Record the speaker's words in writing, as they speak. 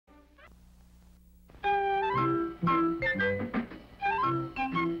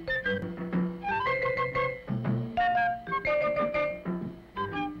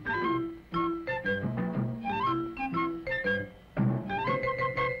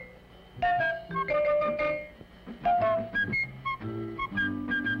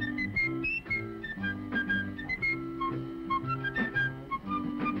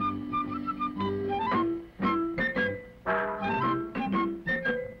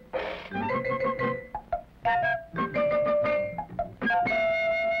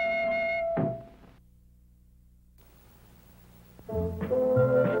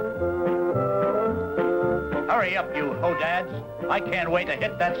Hurry up, you hodads. I can't wait to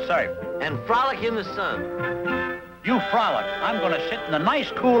hit that surf. And frolic in the sun. You frolic. I'm going to sit in the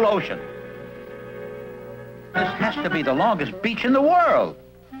nice, cool ocean. This has to be the longest beach in the world.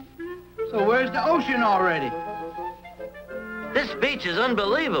 So where's the ocean already? This beach is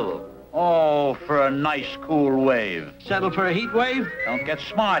unbelievable. Oh, for a nice, cool wave. Settle for a heat wave? Don't get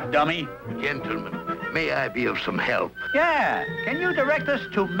smart, dummy. Gentlemen, may I be of some help? Yeah. Can you direct us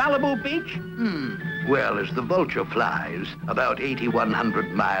to Malibu Beach? Well, as the vulture flies, about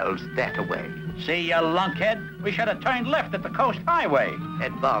 8,100 miles that away. See, you lunkhead? We should have turned left at the Coast Highway.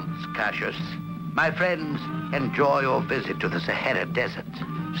 Advance, Cassius. My friends, enjoy your visit to the Sahara Desert.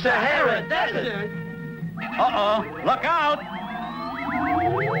 Sahara Desert? Uh-oh. Look out!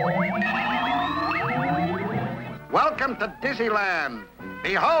 Welcome to Disneyland.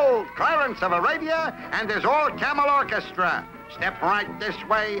 Behold, Clarence of Arabia and his all-camel orchestra. Step right this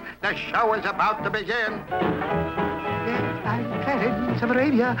way. The show is about to begin. Yes, I'm Clarence of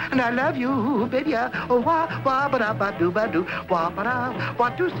Arabia, and I love you, baby. Oh, wah-ba-da-ba-doo-ba-doo, wah-ba-da,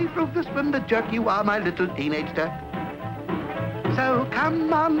 what to see through this when the jerk you are, my little teenage duck. So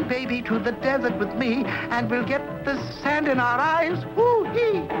come on, baby, to the desert with me, and we'll get the sand in our eyes.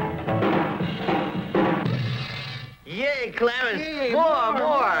 Woo-hee! Yay, Clarence. Yay,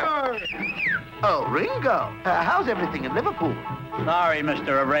 more. Oh, Ringo, how's everything in Liverpool? Sorry,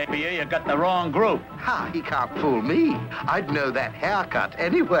 Mr. Arabia, you got the wrong group. Ha, he can't fool me. I'd know that haircut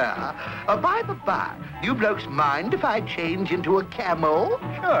anywhere. By the by, you blokes mind if I change into a camel?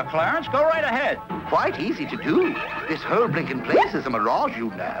 Sure, Clarence, go right ahead. Quite easy to do. This whole blinking place is a mirage, you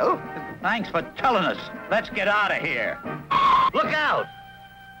know. Thanks for telling us. Let's get out of here. Look out.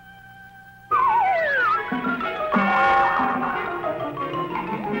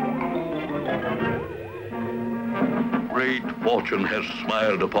 Great fortune has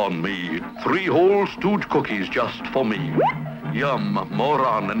smiled upon me. 3 whole Stooge cookies just for me. Yum,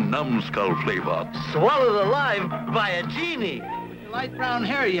 moron, and numbskull flavor. Swallowed alive by a genie. Light brown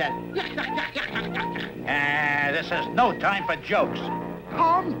hair yet. This is no time for jokes.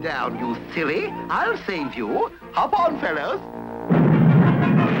 Calm down, you silly. I'll save you. Hop on, fellows.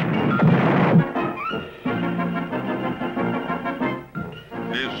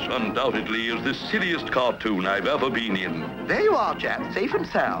 This undoubtedly is the silliest cartoon I've ever been in. There you are, chaps, safe and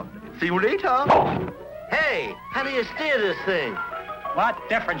sound. See you later. Hey, how do you steer this thing? What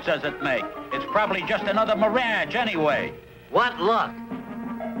difference does it make? It's probably just another mirage anyway. What luck.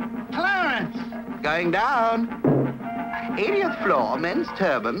 Clarence! Going down. 80th floor, men's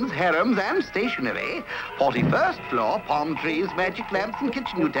turbans, harems, and stationery. 41st floor, palm trees, magic lamps, and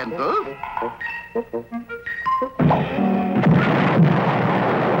kitchen utensils.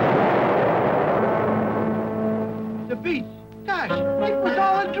 The beach. Gosh, it was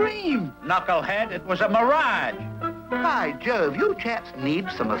all a dream. Knucklehead, it was a mirage. By Jove, you chaps need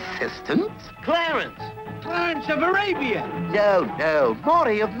some assistance. Clarence. Clarence of Arabia. No,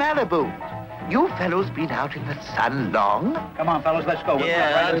 Maury of Malibu. You fellows been out in the sun long? Come on, fellas, let's go. We're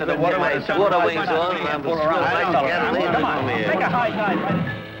Yeah, right into the water. water wings on. Pull around. I don't get it. Come on, take a high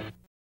dive.